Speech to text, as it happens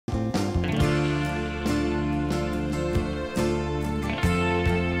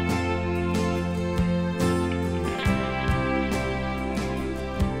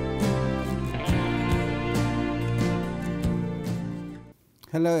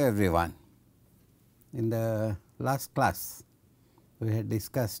Hello everyone. In the last class, we had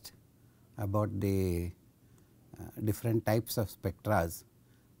discussed about the different types of spectra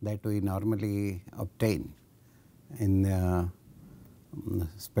that we normally obtain in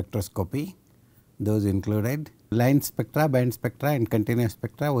spectroscopy. Those included line spectra, band spectra and continuous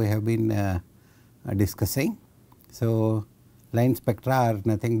spectra we have been discussing. So, line spectra are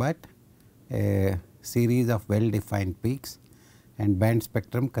nothing but a series of well defined peaks, and band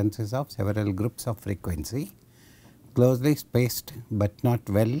spectrum consists of several groups of frequency closely spaced but not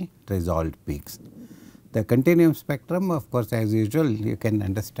well resolved peaks. The continuum spectrum, of course, as usual you can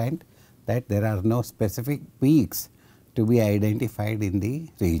understand that there are no specific peaks to be identified in the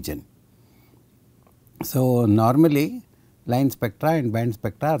region. So, normally line spectra and band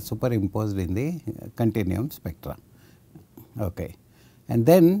spectra are superimposed in the continuum spectra. Okay. And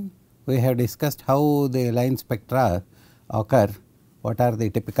then we have discussed how the line spectra occur, what are the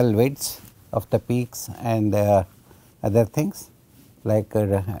typical widths of the peaks and other things like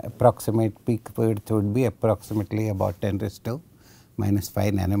approximate peak width would be approximately about 10 raised to minus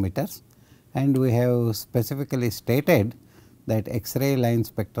 5 nanometers, and we have specifically stated that X-ray line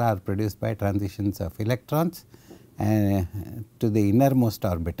spectra are produced by transitions of electrons to the innermost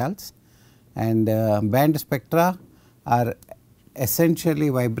orbitals, and band spectra are essentially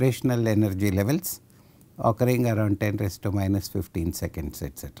vibrational energy levels occurring around 10 raised to minus 15 seconds,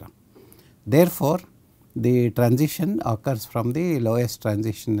 etc. Therefore, the transition occurs from the lowest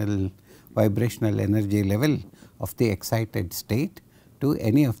transitional vibrational energy level of the excited state to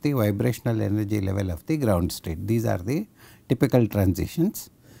any of the vibrational energy level of the ground state. These are the typical transitions.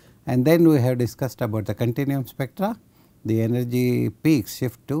 And then we have discussed about the continuum spectra. The energy peaks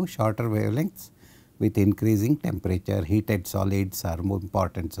shift to shorter wavelengths with increasing temperature. Heated solids are more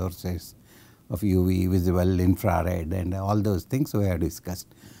important sources of UV, visible, infrared and all those things we have discussed.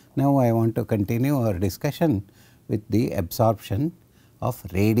 Now, I want to continue our discussion with the absorption of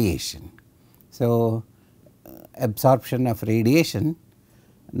radiation. So, absorption of radiation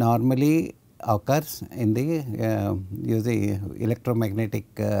normally occurs in the using electromagnetic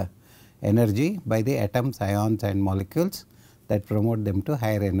energy by the atoms, ions and molecules that promote them to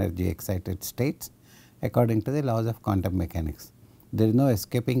higher energy excited states according to the laws of quantum mechanics. There is no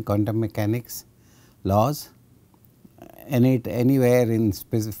escaping quantum mechanics laws anywhere in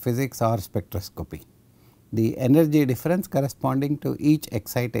physics or spectroscopy. The energy difference corresponding to each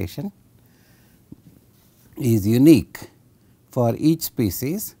excitation is unique for each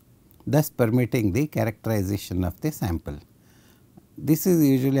species, thus permitting the characterization of the sample. This is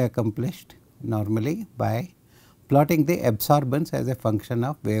usually accomplished normally by plotting the absorbance as a function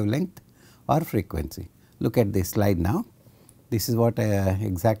of wavelength or frequency. Look at this slide now. This is what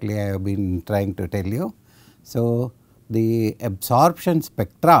exactly I have been trying to tell you. So, the absorption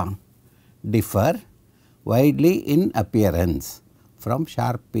spectra differ widely in appearance from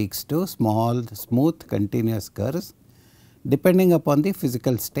sharp peaks to small smooth continuous curves depending upon the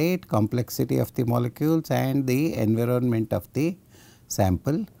physical state, complexity of the molecules and the environment of the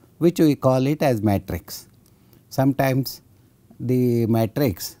sample, which we call it as matrix. Sometimes the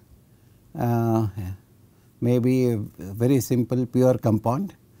matrix may be a very simple pure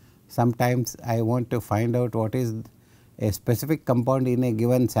compound. Sometimes I want to find out what is a specific compound in a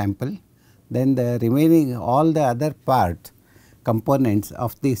given sample, then the remaining all the other parts components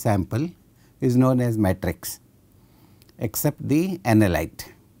of the sample is known as matrix except the analyte.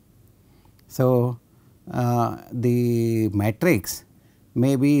 So, the matrix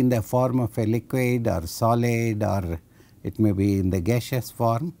may be in the form of a liquid or solid or it may be in the gaseous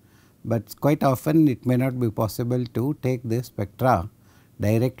form, but quite often it may not be possible to take the spectra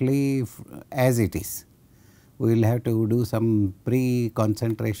directly as it is. We will have to do some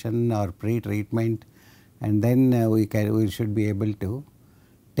pre-concentration or pre-treatment, and then we should be able to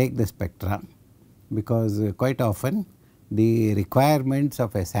take the spectra, because quite often the requirements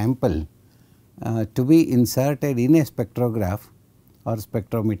of a sample to be inserted in a spectrograph or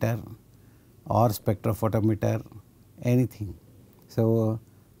spectrometer or spectrophotometer, anything. So,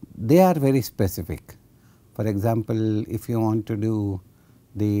 they are very specific. For example, if you want to do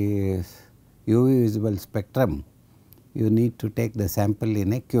the UV visible spectrum, you need to take the sample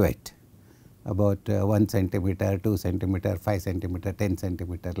in a cuvette about 1 centimeter, 2 centimeter, 5 centimeter, 10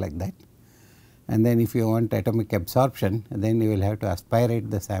 centimeter like that. And then if you want atomic absorption, then you will have to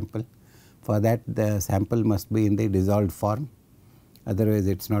aspirate the sample. For that the sample must be in the dissolved form, otherwise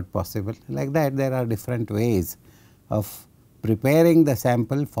it is not possible. Like that there are different ways of preparing the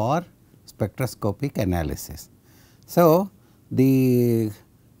sample for spectroscopic analysis. So,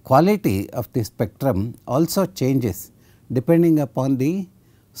 quality of the spectrum also changes depending upon the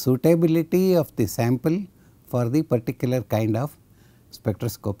suitability of the sample for the particular kind of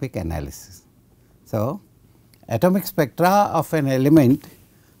spectroscopic analysis. So, atomic spectra of an element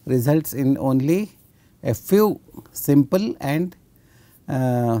results in only a few simple and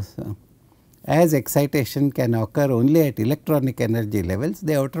as excitation can occur only at electronic energy levels,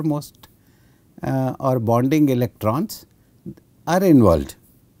 the outermost or bonding electrons are involved.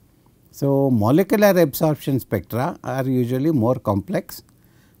 So, molecular absorption spectra are usually more complex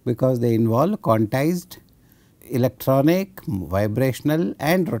because they involve quantized electronic, vibrational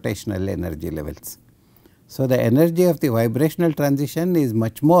and rotational energy levels. So, the energy of the vibrational transition is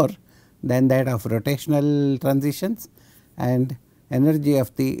much more than that of rotational transitions, and energy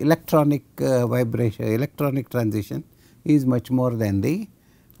of the electronic electronic transition is much more than the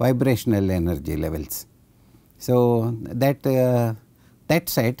vibrational energy levels. So, that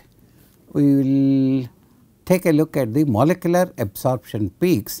said, we will take a look at the molecular absorption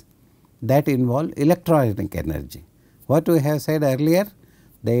peaks that involve electronic energy. What we have said earlier,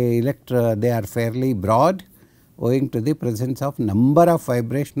 they are fairly broad owing to the presence of number of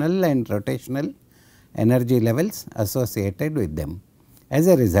vibrational and rotational energy levels associated with them. As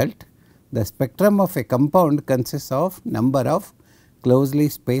a result, the spectrum of a compound consists of number of closely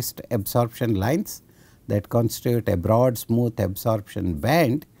spaced absorption lines that constitute a broad smooth absorption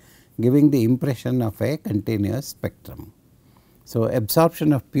band, giving the impression of a continuous spectrum. So,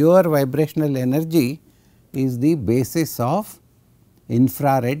 absorption of pure vibrational energy is the basis of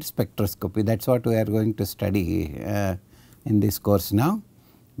infrared spectroscopy. That is what we are going to study in this course now.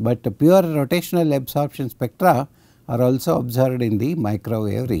 But pure rotational absorption spectra are also observed in the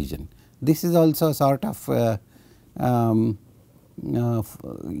microwave region. This is also sort of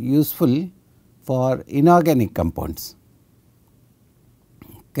useful for inorganic compounds.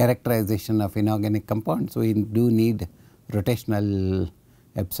 Characterization of inorganic compounds, we do need rotational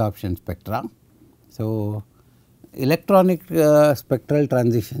absorption spectra. So, electronic spectral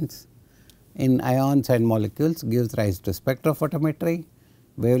transitions in ions and molecules gives rise to spectrophotometry.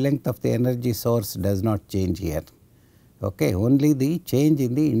 Wavelength of the energy source does not change here. Okay, only the change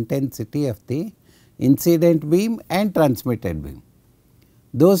in the intensity of the incident beam and transmitted beam.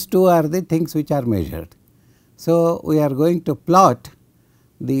 Those two are the things which are measured. So, we are going to plot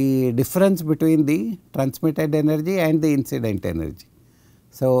the difference between the transmitted energy and the incident energy.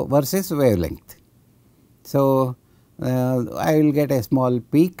 So, versus wavelength. So, I will get a small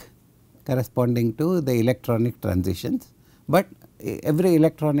peak corresponding to the electronic transitions, but every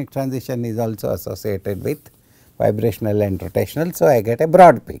electronic transition is also associated with vibrational and rotational. So, I get a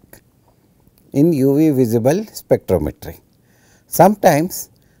broad peak in UV visible spectrometry. Sometimes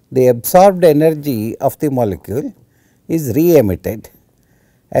the absorbed energy of the molecule is re-emitted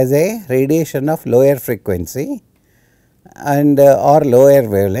as a radiation of lower frequency and or lower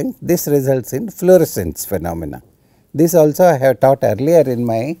wavelength. This results in fluorescence phenomena. This also I have taught earlier in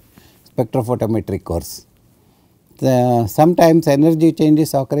my spectrophotometry course. Sometimes energy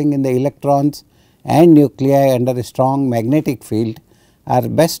changes occurring in the electrons and nuclei under a strong magnetic field are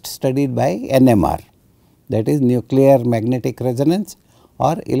best studied by NMR, that is nuclear magnetic resonance,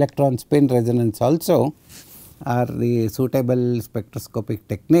 or electron spin resonance also are the suitable spectroscopic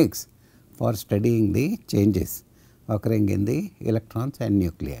techniques for studying the changes occurring in the electrons and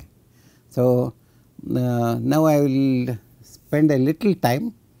nuclei. So, now I will spend a little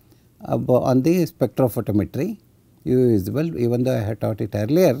time on the spectrophotometry UV visible, even though I have taught it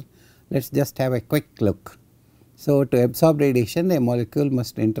earlier. Let us just have a quick look. So, to absorb radiation, a molecule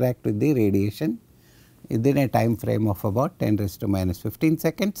must interact with the radiation within a time frame of about 10 raised to minus 15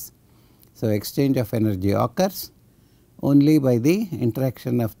 seconds. So, exchange of energy occurs only by the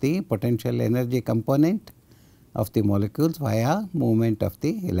interaction of the potential energy component of the molecules via movement of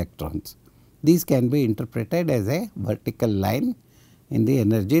the electrons. These can be interpreted as a vertical line in the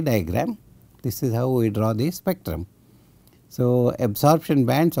energy diagram. This is how we draw the spectrum. So, absorption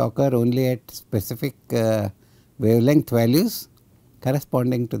bands occur only at specific wavelength values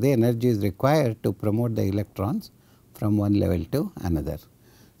corresponding to the energies required to promote the electrons from one level to another.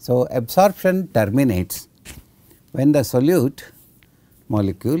 So, absorption terminates when the solute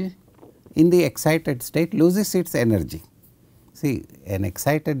molecule in the excited state loses its energy. See, an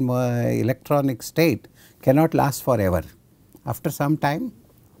excited electronic state cannot last forever. After some time,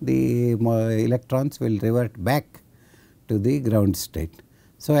 the electrons will revert back to the ground state.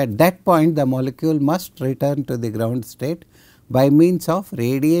 So, at that point the molecule must return to the ground state by means of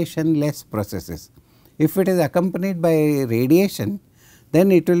radiation-less processes. If it is accompanied by radiation,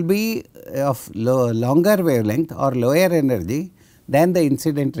 then it will be of longer wavelength or lower energy than the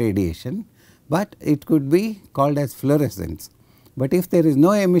incident radiation, but it could be called as fluorescence. But if there is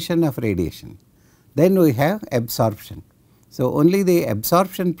no emission of radiation, then we have absorption. So, only the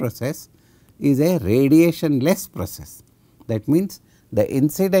absorption process is a radiation-less process. That means, the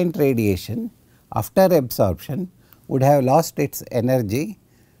incident radiation after absorption would have lost its energy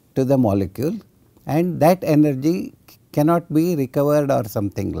to the molecule, and that energy cannot be recovered or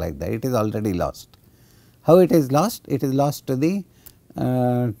something like that, it is already lost. How it is lost? It is lost to the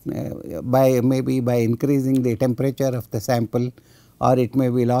maybe by increasing the temperature of the sample, or it may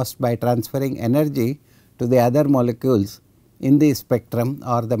be lost by transferring energy to the other molecules in the spectrum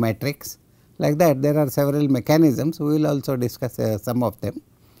or the matrix. Like that, there are several mechanisms, we will also discuss some of them,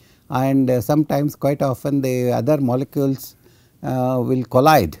 and sometimes quite often the other molecules will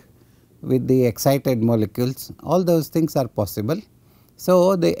collide with the excited molecules, all those things are possible.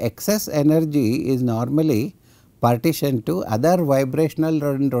 So, the excess energy is normally partitioned to other vibrational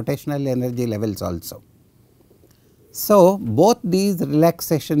and rotational energy levels also. So, both these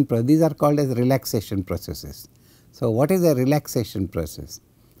relaxation these are called as relaxation processes. So, what is a relaxation process?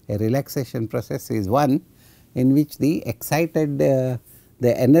 A relaxation process is one in which the excited the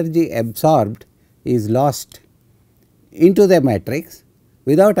energy absorbed is lost into the matrix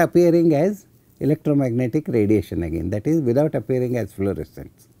without appearing as electromagnetic radiation again, that is without appearing as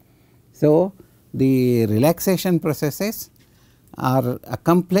fluorescence. So, the relaxation processes are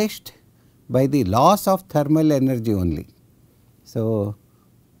accomplished by the loss of thermal energy only. So,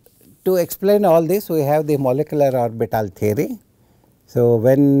 to explain all this, we have the molecular orbital theory. So,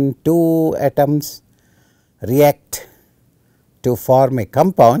 when two atoms react to form a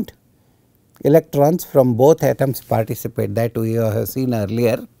compound, electrons from both atoms participate, that we have seen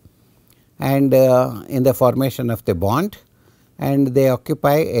earlier, and in the formation of the bond, and they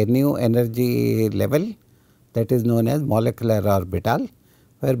occupy a new energy level, that is known as molecular orbital,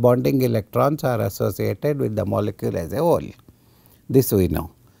 where bonding electrons are associated with the molecule as a whole. This we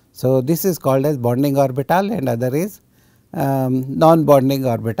know. So, this is called as bonding orbital, and other is non-bonding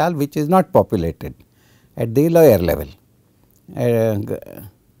orbital, which is not populated at the lower level,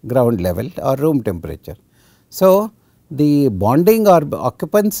 ground level or room temperature. So, the bonding or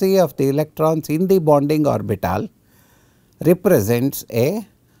occupancy of the electrons in the bonding orbital represents a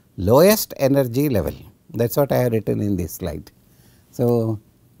lowest energy level. That is what I have written in this slide. So,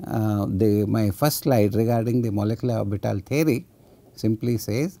 my first slide regarding the molecular orbital theory simply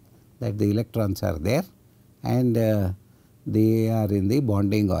says that the electrons are there and they are in the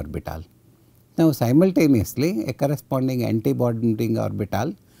bonding orbital. Now, simultaneously a corresponding anti-bonding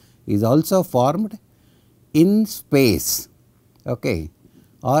orbital is also formed in space, okay,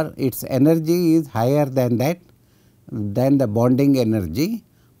 or its energy is higher than that, than the bonding energy,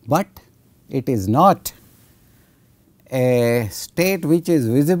 but it is not a state which is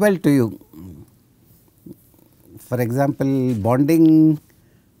visible to you. For example, bonding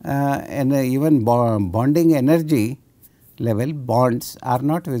and even bonding energy level bonds are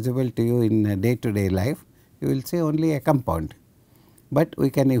not visible to you in day to day life, you will see only a compound. But we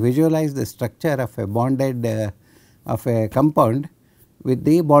can visualize the structure of a bonded of a compound with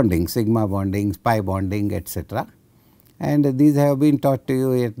the bonding, sigma bonding, pi bonding, etc. And these have been taught to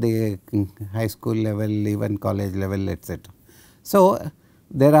you at the high school level, even college level, etc. So,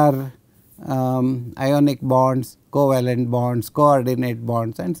 there are ionic bonds, covalent bonds, coordinate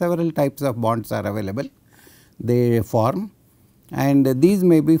bonds, and several types of bonds are available. They form, and these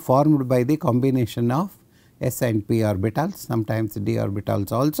may be formed by the combination of s and p orbitals, sometimes d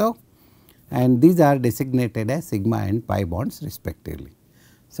orbitals also, and these are designated as sigma and pi bonds respectively.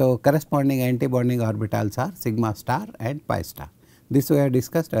 So, corresponding anti-bonding orbitals are sigma star and pi star. This we have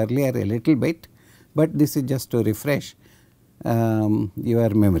discussed earlier a little bit, but this is just to refresh your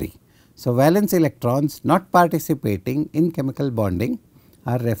memory. So, valence electrons not participating in chemical bonding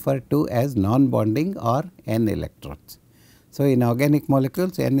are referred to as non-bonding or n electrons. So, in organic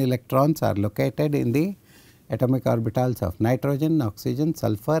molecules, n electrons are located in the atomic orbitals of nitrogen, oxygen,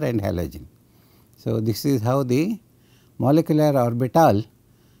 sulfur and halogen. So, this is how the molecular orbital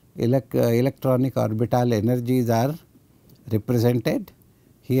electronic orbital energies are represented.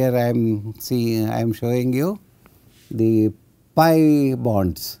 Here I am showing you the pi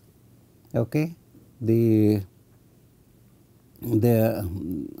bonds, okay. The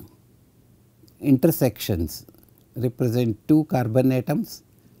intersections represent two carbon atoms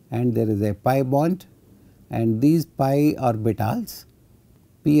and there is a pi bond, and these pi orbitals,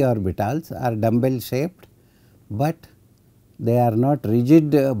 p orbitals are dumbbell shaped, but they are not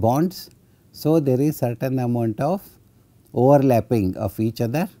rigid bonds. So, there is certain amount of overlapping of each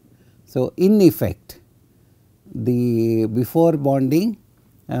other. So, in effect the before bonding,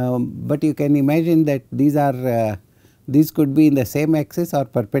 but you can imagine that these these could be in the same axis or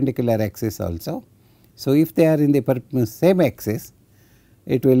perpendicular axis also. So, if they are in the same axis,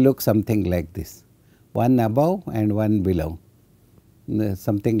 it will look something like this, one above and one below,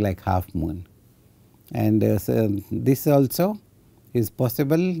 something like half moon. And so this also is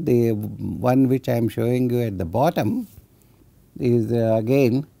possible. The one which I am showing you at the bottom is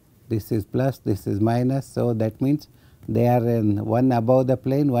again, this is plus, this is minus. So, that means they are in one above the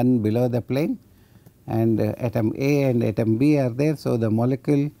plane, one below the plane, and atom A and atom B are there. So, the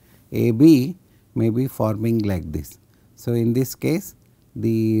molecule AB may be forming like this. So, in this case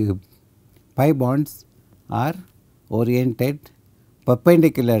the pi bonds are oriented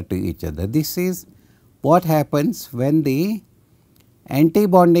perpendicular to each other. This is what happens when the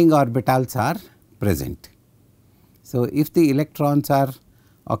anti-bonding orbitals are present. So, if the electrons are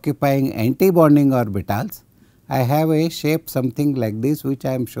occupying anti-bonding orbitals, I have a shape something like this, which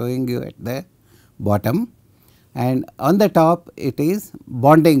I am showing you at the bottom, and on the top it is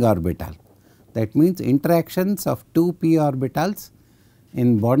bonding orbital. That means interactions of two p orbitals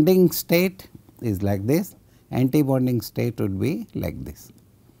in bonding state is like this, anti-bonding state would be like this.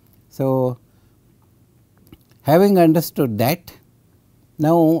 So, having understood that,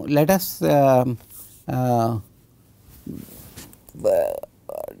 now let us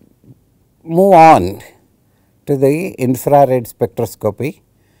move on to the infrared spectroscopy,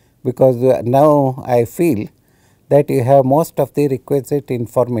 because now I feel that you have most of the requisite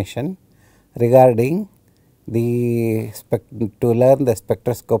information regarding the to learn the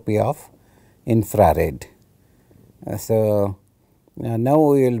spectroscopy of infrared. So, now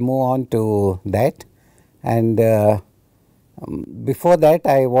we will move on to that, and before that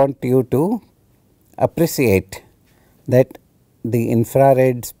I want you to appreciate that the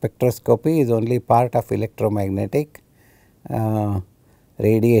infrared spectroscopy is only part of electromagnetic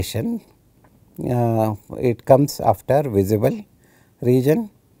radiation. It comes after visible region.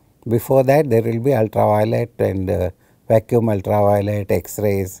 Before that there will be ultraviolet and vacuum ultraviolet,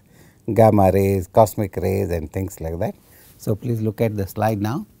 X-rays, gamma rays, cosmic rays and things like that. So, please look at the slide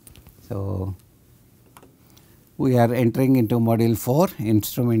now. So, we are entering into module 4,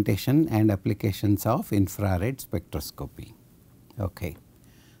 instrumentation and applications of infrared spectroscopy. Okay.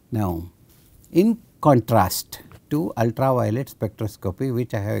 Now, in contrast to ultraviolet spectroscopy,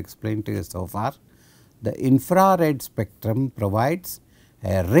 which I have explained to you so far, the infrared spectrum provides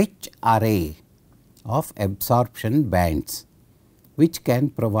a rich array of absorption bands, which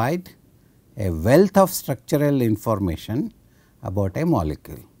can provide a wealth of structural information about a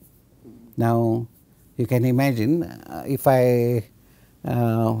molecule. Now, you can imagine if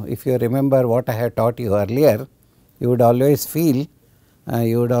you remember what I have taught you earlier, you would always feel,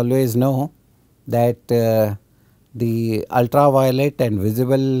 you would always know that the ultraviolet and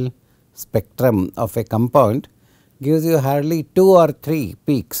visible spectrum of a compound gives you hardly 2 or 3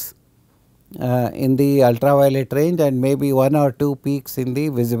 peaks in the ultraviolet range and maybe 1 or 2 peaks in the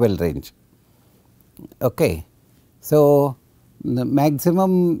visible range. Okay. So, the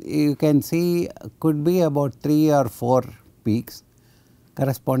maximum you can see could be about 3 or 4 peaks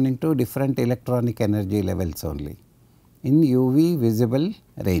corresponding to different electronic energy levels only in UV visible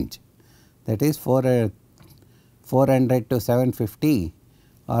range, that is 400 to 750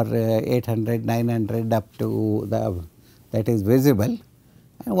 or 800, 900 up to the, that is visible,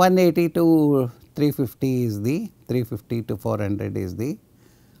 and 180 to 350 is the 350 to 400 is the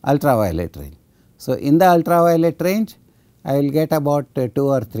ultraviolet range. So, in the ultraviolet range I will get about 2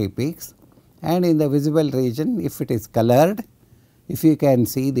 or 3 peaks, and in the visible region, if it is colored, if you can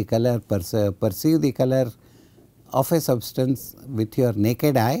see the color, perceive the color of a substance with your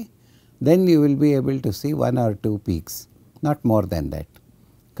naked eye, then you will be able to see 1 or 2 peaks, not more than that.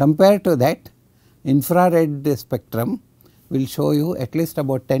 Compared to that, infrared spectrum will show you at least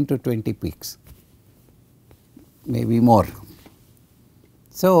about 10 to 20 peaks, maybe more.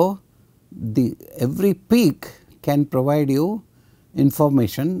 So, every peak can provide you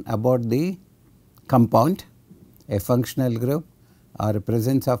information about the compound, a functional group or a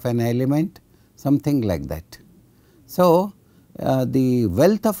presence of an element, something like that. So, the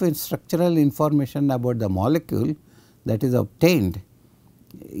wealth of structural information about the molecule that is obtained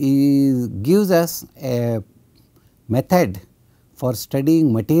gives us a method for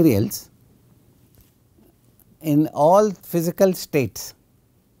studying materials in all physical states.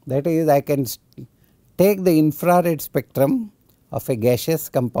 That is, I can take the infrared spectrum of a gaseous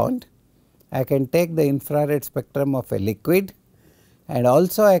compound, I can take the infrared spectrum of a liquid, and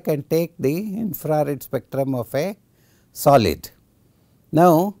also I can take the infrared spectrum of a solid.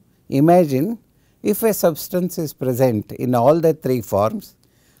 Now, imagine if a substance is present in all the 3 forms,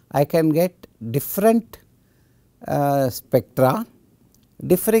 I can get different spectra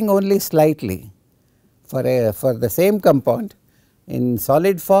differing only slightly for the same compound in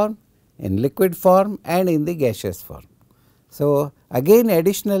solid form, in liquid form and in the gaseous form. So, again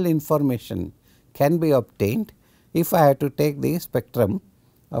additional information can be obtained if I have to take the spectrum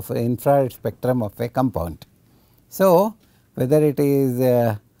of infrared spectrum of a compound. So, whether it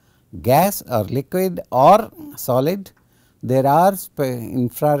is gas or liquid or solid, there are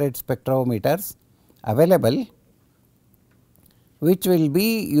infrared spectrometers available which will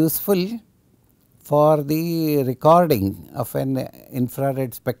be useful for the recording of an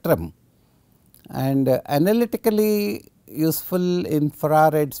infrared spectrum, and analytically useful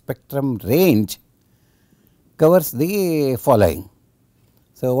infrared spectrum range covers the following.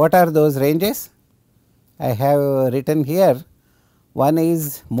 So, what are those ranges? I have written here. One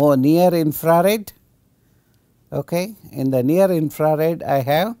is more near infrared. Okay. In the near infrared, I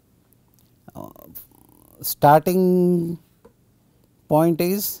have starting point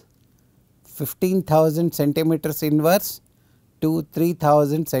is 15,000 centimeters inverse to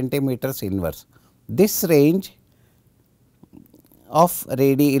 3,000 centimeters inverse. This range of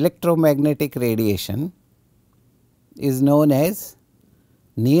electromagnetic radiation is known as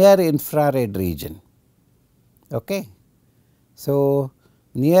near infrared region. Okay. So,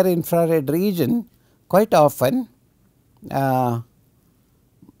 near infrared region quite often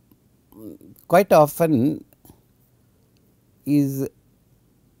is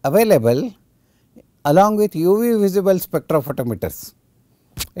available along with UV visible spectrophotometers.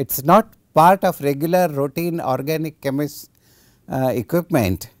 It is not part of regular routine organic chemist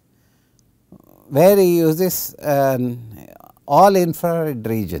equipment where he uses all infrared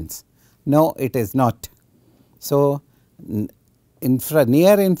regions. No, it is not. So,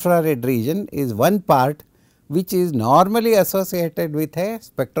 near infrared region is one part which is normally associated with a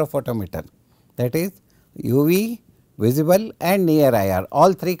spectrophotometer, that is UV, visible and near IR,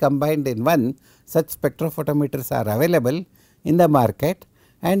 all three combined in one. Such spectrophotometers are available in the market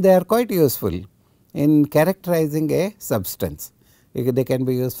and they are quite useful in characterizing a substance. They can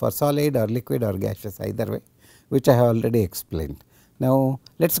be used for solid or liquid or gaseous, either way, which I have already explained. Now,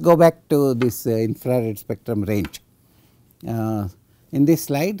 let us go back to this infrared spectrum range. In this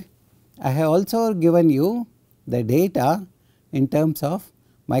slide, I have also given you the data in terms of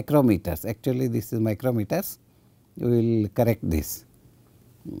micrometers. Actually, this is micrometers. We will correct this.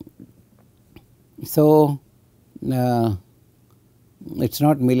 So, it is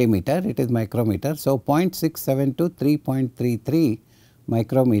not millimeter, it is micrometer. So, 0.67 to 3.33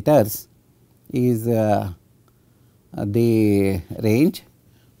 micrometers is the range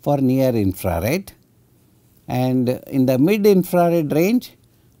for near infrared, and in the mid infrared range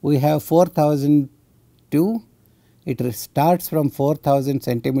we have 4002. It starts from 4000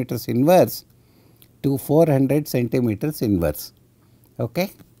 centimeters inverse to 400 centimeters inverse.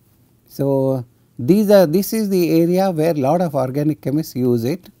 Okay. So, this is the area where lot of organic chemists use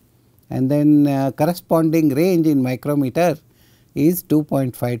it, and then corresponding range in micrometer is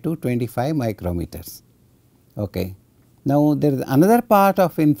 2.5 to 25 micrometers. Okay. Now, there is another part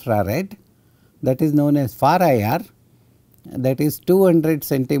of infrared that is known as far IR, that is 200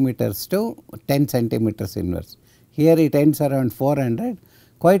 centimeters to 10 centimeters inverse. Here it ends around 400.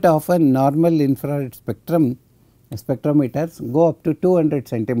 Quite often normal infrared spectrometers go up to 200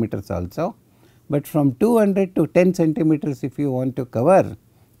 centimeters also, but from 200 to 10 centimeters if you want to cover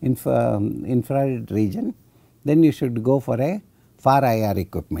infrared region, then you should go for a far IR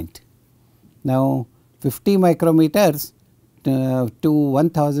equipment. Now, 50 micrometers to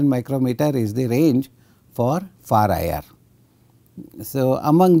 1000 micrometer is the range for far IR. So,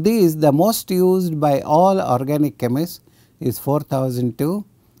 among these the most used by all organic chemists is 4000 to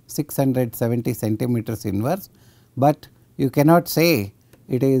 670 centimeters inverse, but you cannot say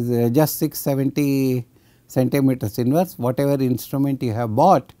it is just 670 centimeters inverse. Whatever instrument you have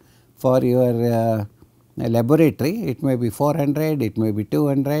bought for your laboratory, it may be 400, it may be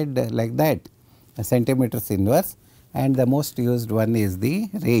 200, like that centimeters inverse, and the most used one is the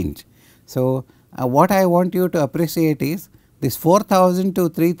range. So, what I want you to appreciate is this 4000 to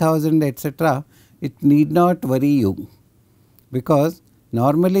 3000 etc., it need not worry you, because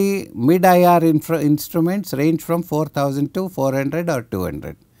normally mid IR instruments range from 4000 to 400 or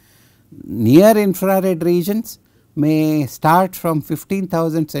 200. Near infrared regions may start from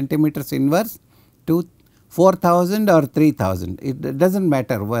 15,000 centimeters inverse to 4,000 or 3,000. It does not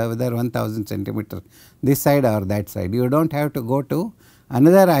matter whether 1000 centimeter this side or that side. You do not have to go to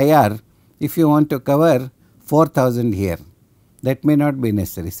another IR if you want to cover 4,000 here. That may not be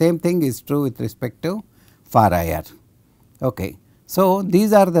necessary. Same thing is true with respect to far IR. Okay. So,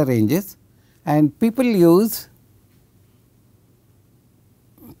 these are the ranges, and people use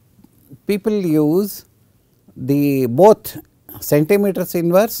people use the both centimeters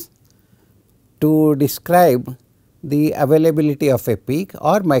inverse to describe the availability of a peak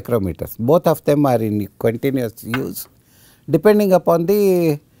or micrometers. Both of them are in continuous use depending upon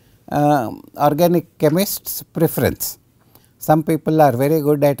the organic chemist's preference. Some people are very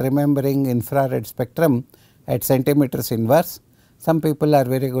good at remembering infrared spectrum at centimeters inverse, some people are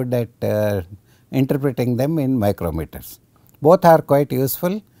very good at interpreting them in micrometers. Both are quite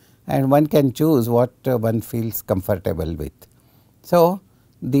useful and one can choose what one feels comfortable with. So,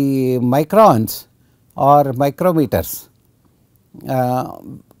 the microns or micrometers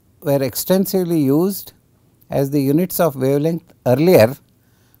were extensively used as the units of wavelength earlier,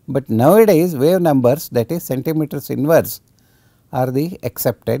 but nowadays wave numbers, that is centimeters inverse, are the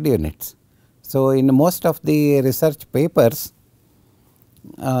accepted units. So, in most of the research papers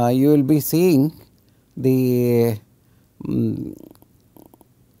you will be seeing the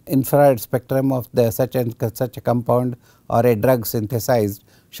infrared spectrum of the such and such a compound or a drug synthesized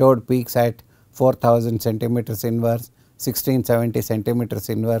showed peaks at 4000 centimeters inverse, 1670 centimeters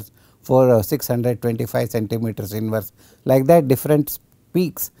inverse, 625 centimeters inverse, like that different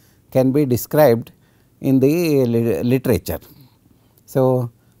peaks can be described in the literature.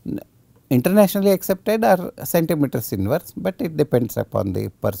 So, internationally accepted are centimeters inverse, but it depends upon the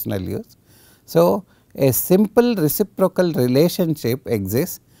personal use. So, a simple reciprocal relationship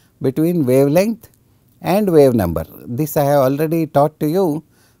exists between wavelength and wave number. This I have already taught to you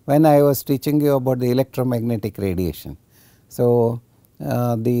when I was teaching you about the electromagnetic radiation. So,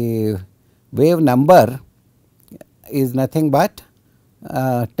 the wave number is nothing but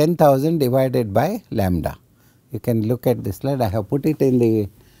 10,000 divided by lambda. You can look at this slide, I have put it in the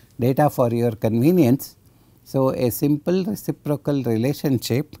data for your convenience. So, a simple reciprocal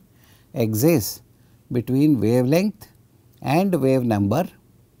relationship exists between wavelength and wave number,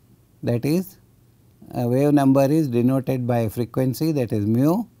 that is wave number is denoted by a frequency, that is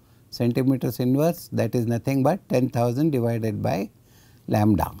mu centimeters inverse, that is nothing but 10,000 divided by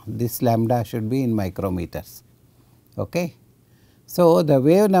lambda. This lambda should be in micrometers. Okay. So, the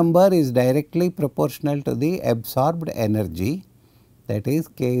wave number is directly proportional to the absorbed energy, that is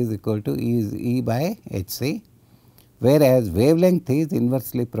K is equal to E by Hc, whereas wavelength is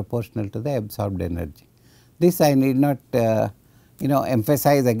inversely proportional to the absorbed energy. This I need not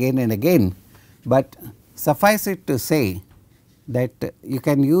emphasize again and again, but suffice it to say that you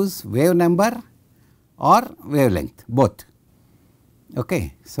can use wave number or wavelength both.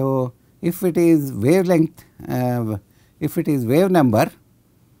 Okay. So, if it is wavelength, if it is wave number,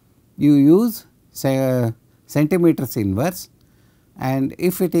 you use centimeters inverse, and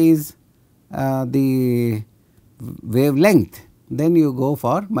if it is the wavelength, then you go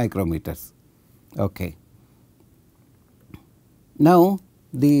for micrometers. Okay. Now,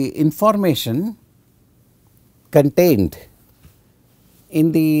 the information contained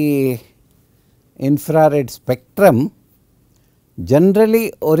in the infrared spectrum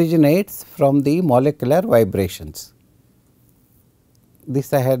generally originates from the molecular vibrations.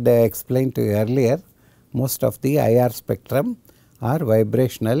 This I had explained to you earlier. Most of the IR spectrum are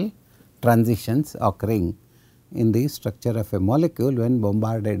vibrational transitions occurring in the structure of a molecule when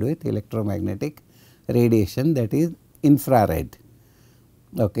bombarded with electromagnetic radiation, that is infrared.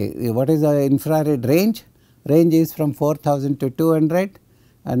 Okay. What is the infrared range? Range is from 4000 to 200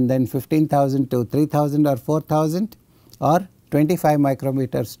 and then 15,000 to 3000 or 4000 or 25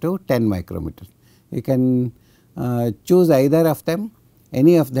 micrometers to 10 micrometers. You can choose either of them,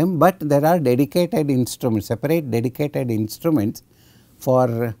 any of them, but there are dedicated instruments, separate dedicated instruments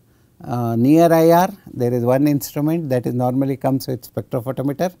for near IR. There is one instrument that is normally comes with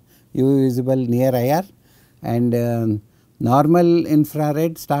spectrophotometer, UV visible near IR, and normal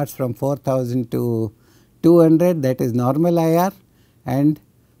infrared starts from 4000 to 200, that is normal IR, and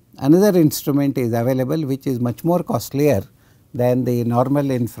another instrument is available which is much more costlier than the normal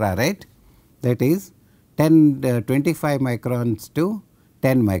infrared, that is 25 microns to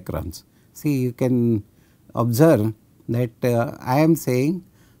 10 microns. See, you can observe that I am saying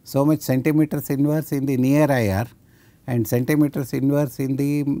so much centimeters inverse in the near IR and centimeters inverse in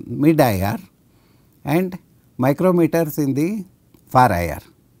the mid IR and micrometers in the far IR,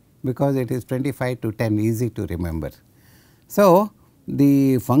 because it is 25 to 10, easy to remember. So,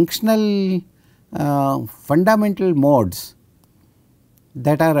 the functional fundamental modes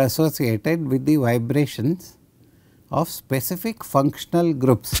that are associated with the vibrations of specific functional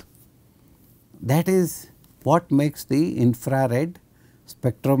groups, that is what makes the infrared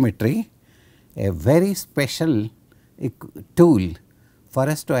spectrometry a very special tool for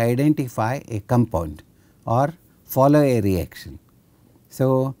us to identify a compound or follow a reaction.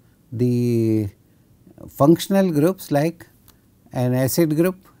 So, the functional groups like an acid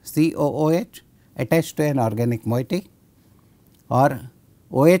group COOH attached to an organic moiety, or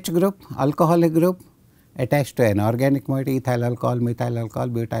OH group alcoholic group attached to an organic moiety, ethyl alcohol, methyl alcohol,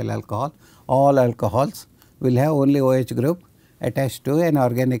 butyl alcohol, all alcohols will have only OH group attached to an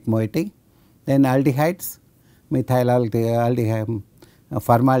organic moiety. Then aldehydes, methyl aldehyde,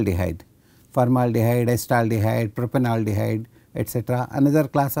 formaldehyde, estaldehyde, propanaldehyde, etc. Another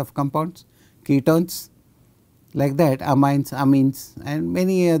class of compounds, ketones, like that, amines, amines, and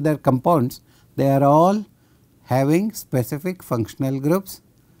many other compounds. They are all having specific functional groups,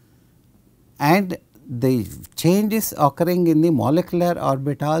 and the changes occurring in the molecular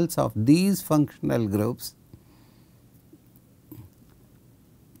orbitals of these functional groups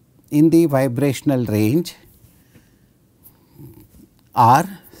in the vibrational range are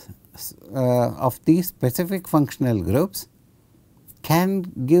of these specific functional groups can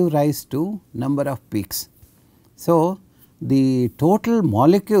give rise to number of peaks. So, the total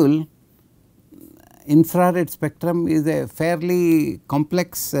molecule infrared spectrum is a fairly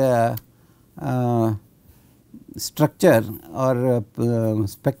complex structure or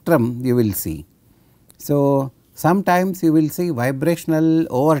spectrum you will see. So, sometimes you will see vibrational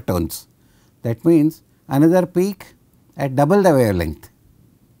overtones, that means another peak at double the wavelength,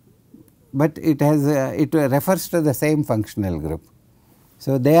 but it has it refers to the same functional group.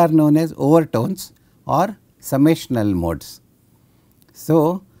 So, they are known as overtones or summational modes.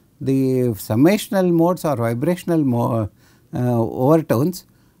 So, the summational modes or vibrational overtones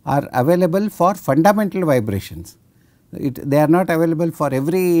are available for fundamental vibrations. They are not available for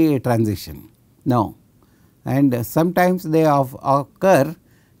every transition, no, and sometimes they occur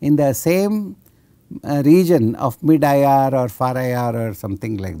in the same region of mid IR or far IR or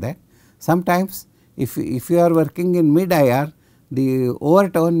something like that. Sometimes if you are working in mid IR, the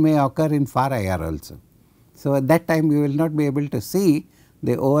overtone may occur in far IR also. So, at that time you will not be able to see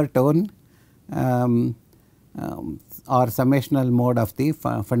the overtone or summational mode of the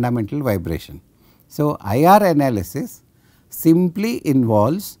fundamental vibration. So, IR analysis simply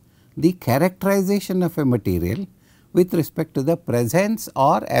involves the characterization of a material with respect to the presence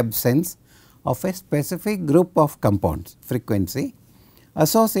or absence of a specific group of compounds frequency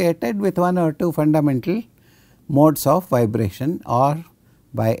associated with one or two fundamental modes of vibration or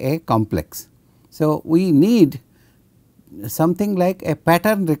by a complex. So, we need something like a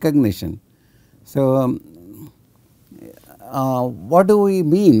pattern recognition. So, what do we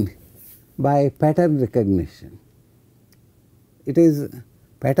mean by pattern recognition? It is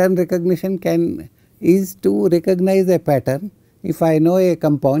pattern recognition is to recognize a pattern. If I know a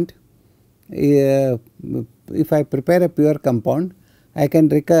compound, if I prepare a pure compound, I can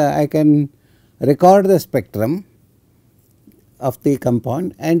record the spectrum of the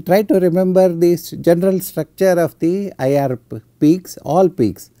compound and try to remember this general structure of the IR peaks, all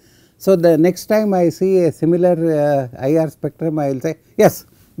peaks. So, the next time I see a similar IR spectrum, I will say yes,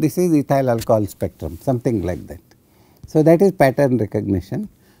 this is ethyl alcohol spectrum, something like that. So, that is pattern recognition,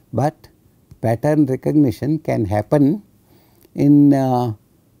 but pattern recognition can happen in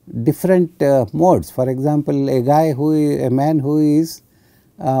different modes. For example, a man who is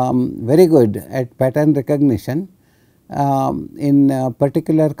very good at pattern recognition in a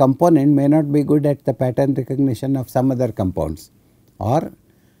particular component may not be good at the pattern recognition of some other compounds, or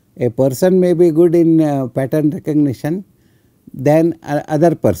a person may be good in pattern recognition than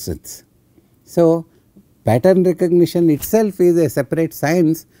other persons. So, pattern recognition itself is a separate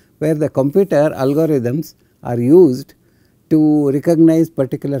science where the computer algorithms are used to recognize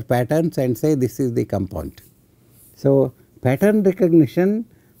particular patterns and say this is the compound. So, pattern recognition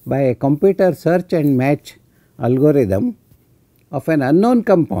by a computer search and match algorithm of an unknown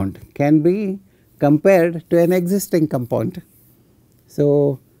compound can be compared to an existing compound.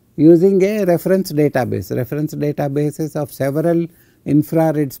 So, using a reference databases of several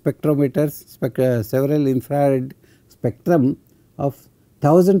infrared spectrometers, several infrared spectrum of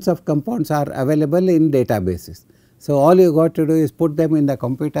thousands of compounds are available in databases. So, all you got to do is put them in the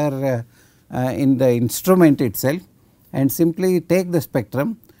computer in the instrument itself and simply take the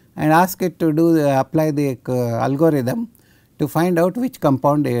spectrum and ask it to apply the algorithm to find out which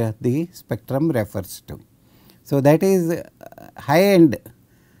compound the spectrum refers to. So, that is high end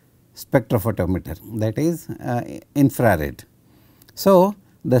spectrophotometer, that is infrared. So,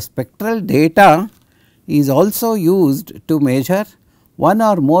 the spectral data is also used to measure one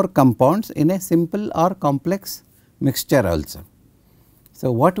or more compounds in a simple or complex mixture also.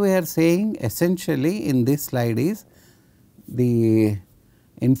 So, what we are saying essentially in this slide is the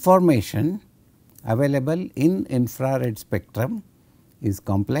information available in infrared spectrum is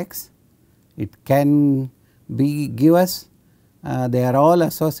complex. It can give us they are all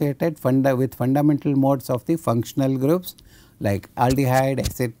associated with fundamental modes of the functional groups like aldehyde,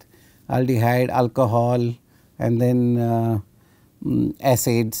 aldehyde, alcohol, and then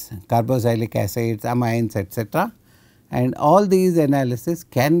acids, carboxylic acids, amines, etc. And all these analyses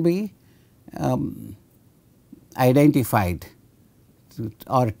can be identified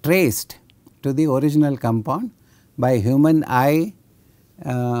or traced to the original compound by human eye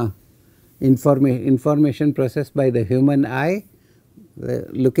information processed by the human eye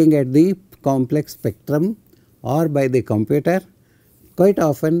looking at the complex spectrum or by the computer. Quite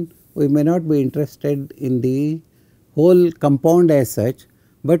often we may not be interested in the whole compound as such,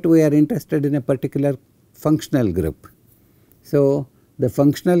 but we are interested in a particular functional group. So, the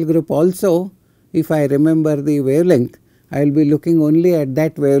functional group also, if I remember the wavelength, I will be looking only at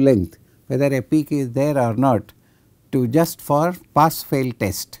that wavelength whether a peak is there or not, to just for pass fail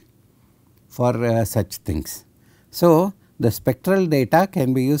test for such things. So, the spectral data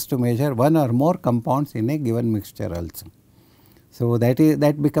can be used to measure one or more compounds in a given mixture also. So,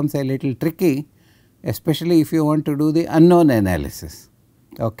 that becomes a little tricky, especially if you want to do the unknown analysis.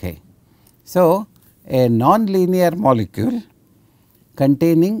 Okay. So, a non-linear molecule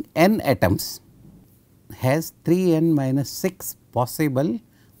containing n atoms has 3n minus 6 possible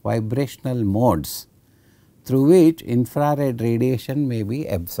vibrational modes through which infrared radiation may be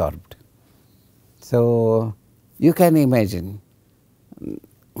absorbed. So, you can imagine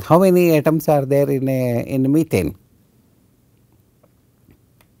how many atoms are there in methane.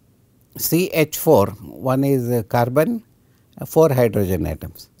 CH4, one is carbon, 4 hydrogen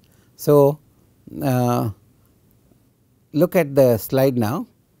atoms. So, look at the slide now.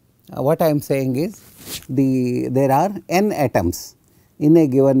 What I am saying is there are n atoms in a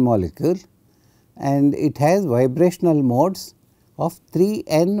given molecule and it has vibrational modes of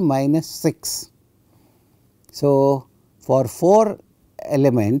 3n minus 6. So, for 4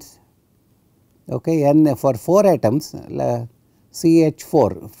 elements, okay, n for 4 atoms,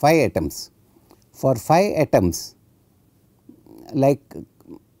 CH4, 5 atoms. For 5 atoms like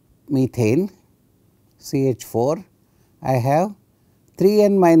methane, CH4, I have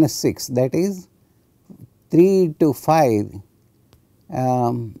 3n minus 6, that is 3 to 5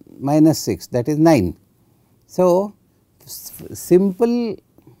 minus 6, that is 9. So, simple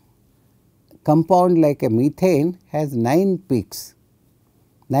compound like a methane has 9 peaks,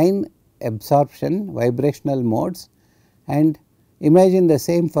 9 absorption vibrational modes, and imagine the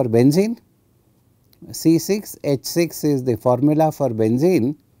same for benzene. C6H6 is the formula for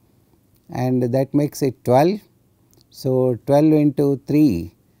benzene and that makes it 12. So, 12 into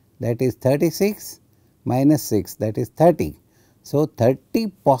 3, that is 36, minus 6, that is 30. So, 30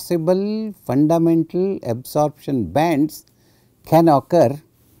 possible fundamental absorption bands can occur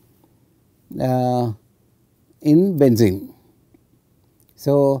in benzene.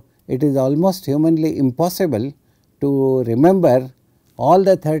 So, it is almost humanly impossible to remember all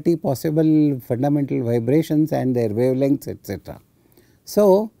the 30 possible fundamental vibrations and their wavelengths, etc.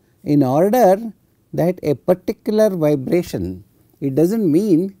 So, in order that a particular vibration, it does not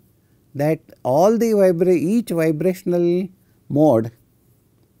mean that all the each vibrational mode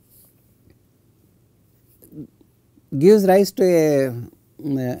gives rise to a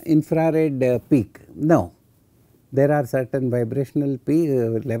infrared peak. No, there are certain vibrational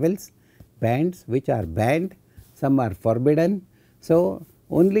levels, bands which are banned, some are forbidden. So,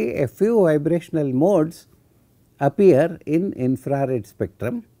 only a few vibrational modes appear in infrared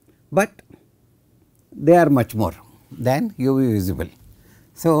spectrum, but they are much more than UV visible.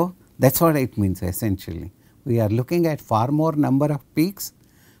 So, that is what it means essentially. We are looking at far more number of peaks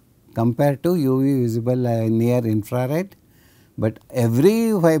compared to UV visible near infrared, but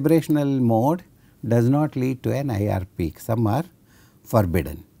every vibrational mode does not lead to an IR peak, some are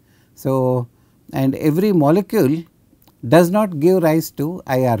forbidden. So, and every molecule does not give rise to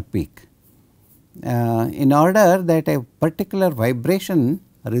IR peak. In order that a particular vibration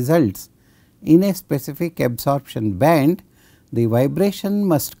results in a specific absorption band, the vibration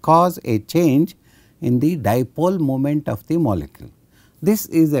must cause a change in the dipole moment of the molecule. This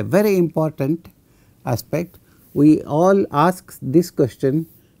is a very important aspect. We all ask this question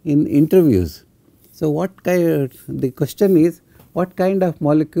in interviews. So, the question is, what kind of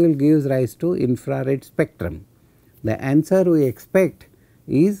molecule gives rise to infrared spectrum? The answer we expect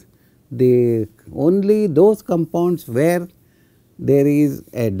is only those compounds where there is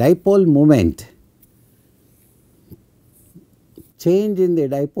a dipole moment. Change in the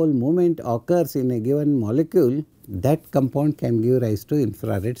dipole moment occurs in a given molecule, that compound can give rise to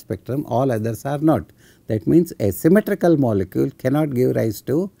infrared spectrum, all others are not. That means a symmetrical molecule cannot give rise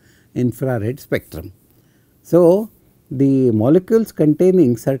to infrared spectrum. So, the molecules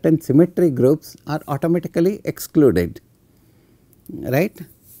containing certain symmetry groups are automatically excluded, right.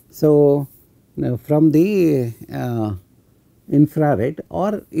 So, from the infrared,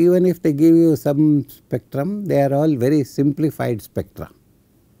 or even if they give you some spectrum, they are all very simplified spectra.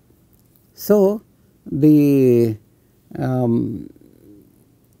 So, the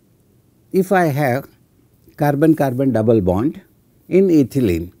if I have carbon carbon double bond in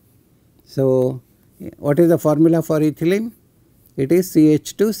ethylene. So, what is the formula for ethylene? It is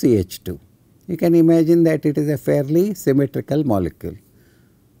CH2 CH2. You can imagine that it is a fairly symmetrical molecule.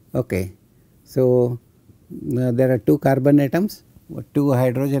 Okay. So, there are 2 carbon atoms, 2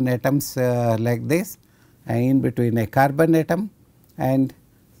 hydrogen atoms like this, and in between a carbon atom, and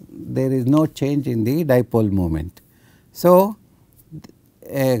there is no change in the dipole moment. So,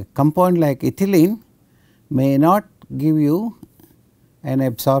 a compound like ethylene may not give you an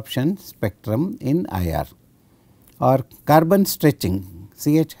absorption spectrum in IR, or carbon stretching,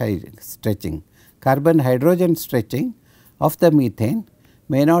 CH stretching, carbon hydrogen stretching of the methane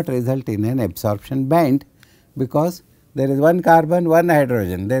may not result in an absorption band, because there is 1 carbon, 1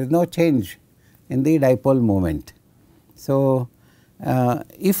 hydrogen, there is no change in the dipole moment. So,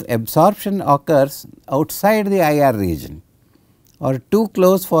 if absorption occurs outside the IR region or too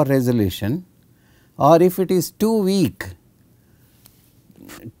close for resolution, or if it is too weak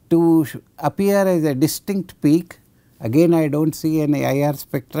to appear as a distinct peak, again I do not see any IR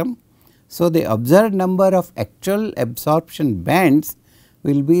spectrum. So, the observed number of actual absorption bands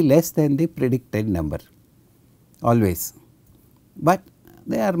will be less than the predicted number always, but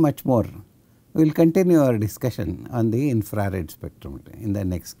they are much more. We will continue our discussion on the infrared spectrometry in the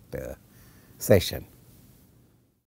next session.